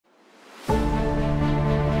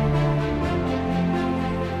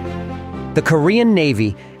The Korean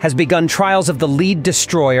Navy has begun trials of the lead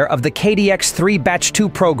destroyer of the KDX-3 Batch 2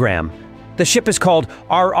 program. The ship is called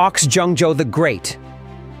ROKS Jeongjo the Great.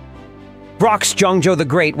 ROKS Jeongjo the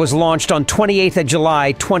Great was launched on 28th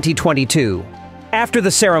July 2022. After the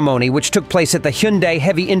ceremony, which took place at the Hyundai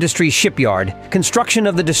Heavy Industries shipyard, construction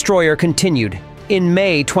of the destroyer continued. In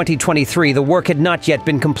May 2023, the work had not yet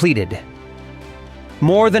been completed.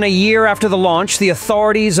 More than a year after the launch, the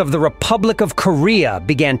authorities of the Republic of Korea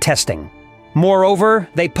began testing. Moreover,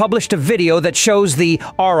 they published a video that shows the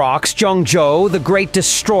ROKS Jeongjo the Great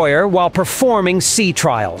destroyer while performing sea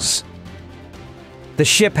trials. The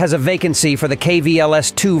ship has a vacancy for the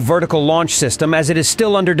KVLS-2 vertical launch system as it is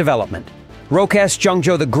still under development. ROKS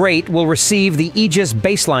Jeongjo the Great will receive the Aegis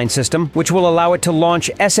baseline system, which will allow it to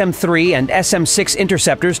launch SM-3 and SM-6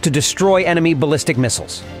 interceptors to destroy enemy ballistic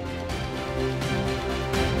missiles.